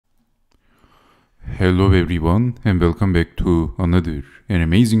Hello everyone and welcome back to another an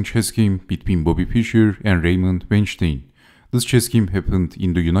amazing chess game between Bobby Fischer and Raymond Weinstein. This chess game happened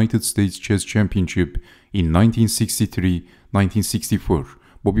in the United States Chess Championship in 1963-1964.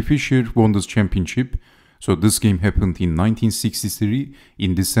 Bobby Fischer won this championship, so this game happened in 1963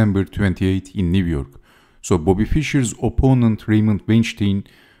 in December 28 in New York. So Bobby Fischer's opponent Raymond Weinstein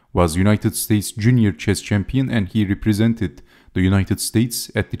was United States Junior Chess Champion and he represented the United States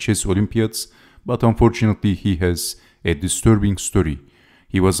at the Chess Olympiads. But unfortunately, he has a disturbing story.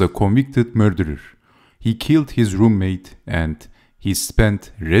 He was a convicted murderer. He killed his roommate and he spent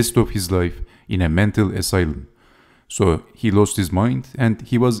rest of his life in a mental asylum. So he lost his mind and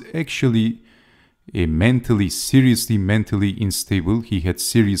he was actually seriously mentally unstable. He had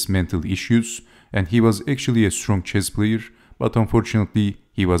serious mental issues and he was actually a strong chess player. But unfortunately,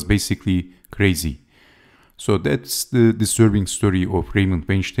 he was basically crazy. So that's the disturbing story of Raymond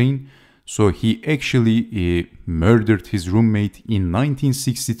Weinstein. So he actually murdered his roommate in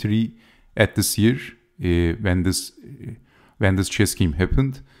 1963 at this year when this chess game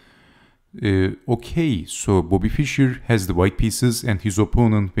happened. Okay, so Bobby Fischer has the white pieces and his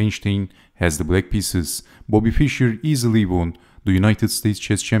opponent Weinstein has the black pieces. Bobby Fischer easily won the United States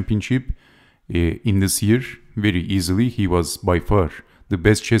Chess Championship in this year, very easily. He was by far the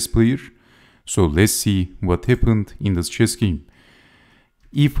best chess player. So let's see what happened in this chess game.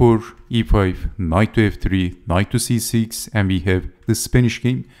 e4, e5, knight to f3, knight to c6, and we have the Spanish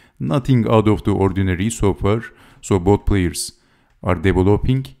game. Nothing out of the ordinary so far. So both players are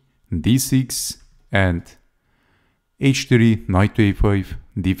developing d6 and h3, knight to a5,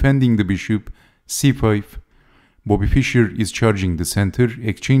 defending the bishop, c5. Bobby Fischer is charging the center,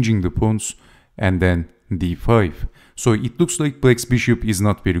 exchanging the pawns, and then d5. So it looks like black's bishop is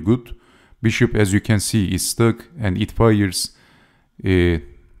not very good. Bishop, as you can see, is stuck and it fires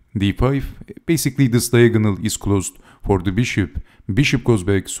d5. Basically this diagonal is closed for the bishop. Bishop goes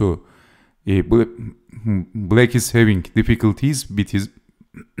back, so black is having difficulties with his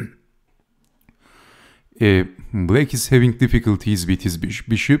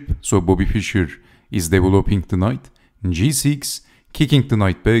bishop. So Bobby Fischer is developing the knight, g6, kicking the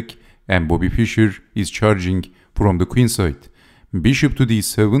knight back, and Bobby Fischer is charging from the queen side. Bishop to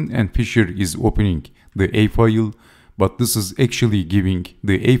d7 and Fischer is opening the a file. But this is actually giving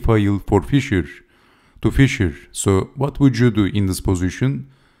the a file for Fischer to Fischer. So what would you do in this position?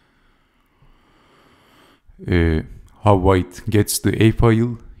 How white gets the a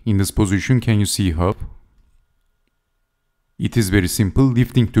file in this position? Can you see how? It is very simple.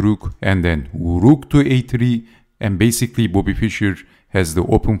 Lifting to rook and then rook to a3. And basically Bobby Fischer has the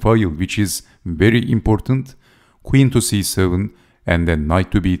open file, which is very important. Queen to c7 and then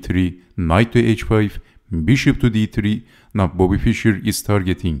knight to b3, knight to h5. Bishop to d3. Now Bobby Fischer is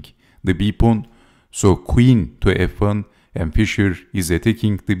targeting the b pawn. So queen to f1 and Fischer is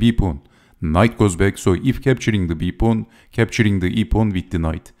attacking the b pawn. Knight goes back. So if capturing the b pawn, capturing the e pawn with the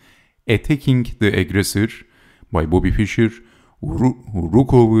knight. Attacking the aggressor by Bobby Fischer.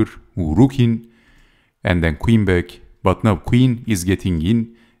 Rook over, rook in, and then queen back. But now queen is getting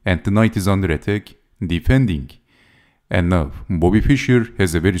in and the knight is under attack, defending. And now Bobby Fischer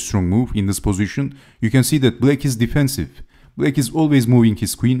has a very strong move in this position. You can see that black is defensive. Black is always moving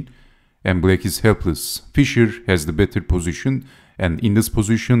his queen and black is helpless. Fischer has the better position and in this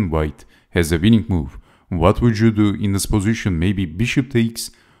position white has a winning move. What would you do in this position? Maybe bishop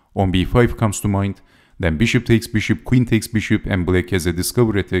takes on b5 comes to mind. Then bishop takes bishop, queen takes bishop, and black has a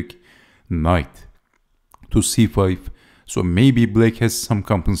discover attack. Knight to c5. So maybe black has some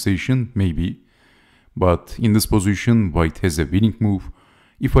compensation, maybe. But in this position, white has a winning move.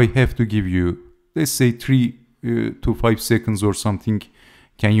 If I have to give you, let's say 3 to 5 seconds or something,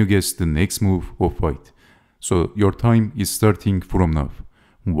 can you guess the next move of white? So your time is starting from now.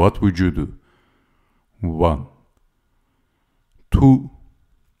 What would you do? 1, 2,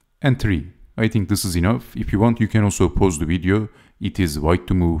 and 3. I think this is enough. If you want, you can also pause the video. It is white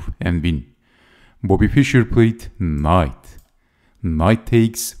to move and win. Bobby Fischer played knight. Knight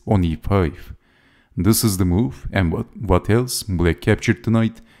takes on e5. This is the move, and what else? Black captured the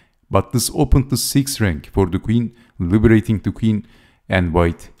knight, but this opened the 6th rank for the queen, liberating the queen, and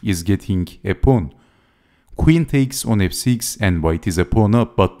white is getting a pawn. Queen takes on f6, and white is a pawn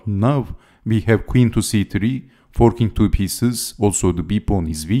up, but now we have queen to c3, forking 2 pieces. Also the b pawn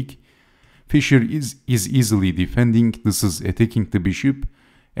is weak. Fischer is easily defending. This is attacking the bishop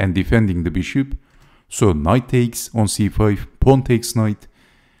and defending the bishop. So knight takes on c5, pawn takes knight.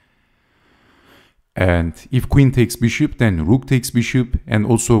 And if queen takes bishop, then rook takes bishop, and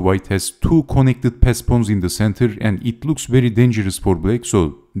also white has two connected pass pawns in the center, and it looks very dangerous for black. So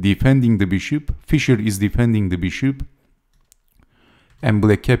defending the bishop, Fischer is defending the bishop, and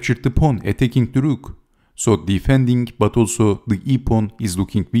black captured the pawn, attacking the rook. So defending, but also the e pawn is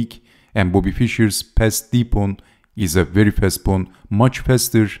looking weak, and Bobby Fischer's passed d pawn is a very fast pawn, much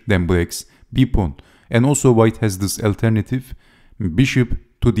faster than black's b pawn. And also white has this alternative, bishop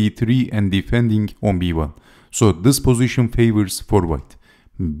to d3 and defending on b1. So this position favors for white.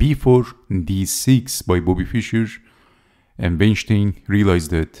 b4, d6 by Bobby Fischer, and Weinstein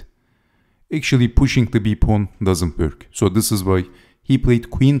realized that actually pushing the b pawn doesn't work. So this is why he played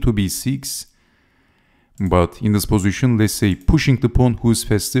queen to b6. But in this position, let's say pushing the pawn, who is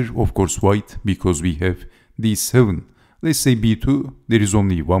faster? Of course white, because we have d7. Let's say b2, there is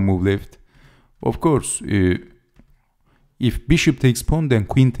only one move left. Of course, if bishop takes pawn, then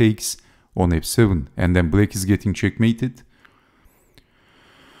queen takes on f7, and then black is getting checkmated.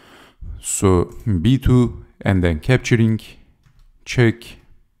 So b2 and then capturing,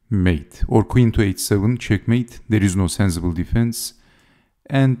 checkmate, or queen to h7, checkmate. There is no sensible defense.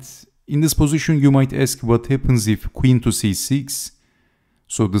 And in this position, you might ask what happens if queen to c6.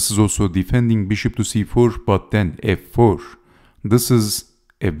 So this is also defending bishop to c4, but then f4. This is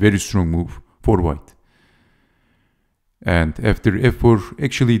a very strong move for white. And after f4,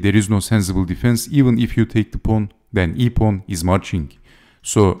 actually there is no sensible defense. Even if you take the pawn, then e pawn is marching.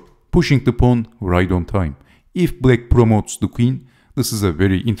 So pushing the pawn right on time. If black promotes the queen, this is a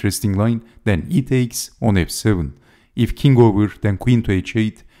very interesting line, then e takes on f7. If king over, then queen to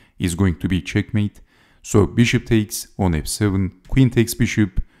h8 is going to be checkmate. So bishop takes on f7, queen takes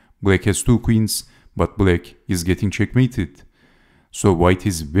bishop, black has two queens, but black is getting checkmated. So white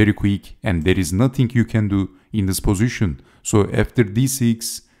is very quick, and there is nothing you can do in this position. So after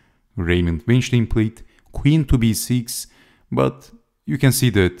d6, Raymond Weinstein played queen to b6, but you can see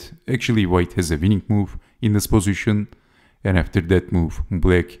that actually white has a winning move in this position, and after that move,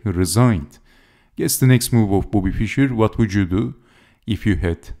 black resigned. Guess the next move of Bobby Fischer, what would you do if you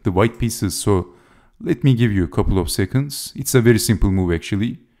had the white pieces? So let me give you a couple of seconds. It's a very simple move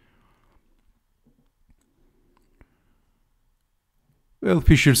actually. Well,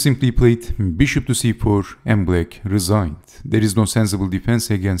 Fischer simply played bishop to c4 and black resigned. There is no sensible defense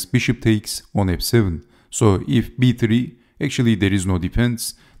against bishop takes on f7. So if b3, actually there is no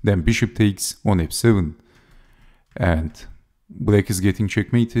defense, then bishop takes on f7. And black is getting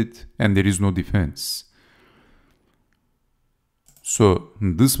checkmated and there is no defense. So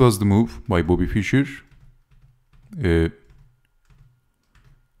this was the move by Bobby Fischer. This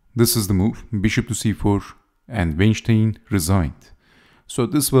is the move, bishop to c4, and Weinstein resigned. So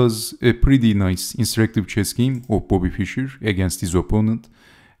this was a pretty nice instructive chess game of Bobby Fischer against his opponent,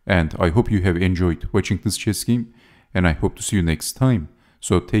 and I hope you have enjoyed watching this chess game, and I hope to see you next time.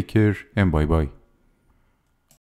 So take care and bye bye.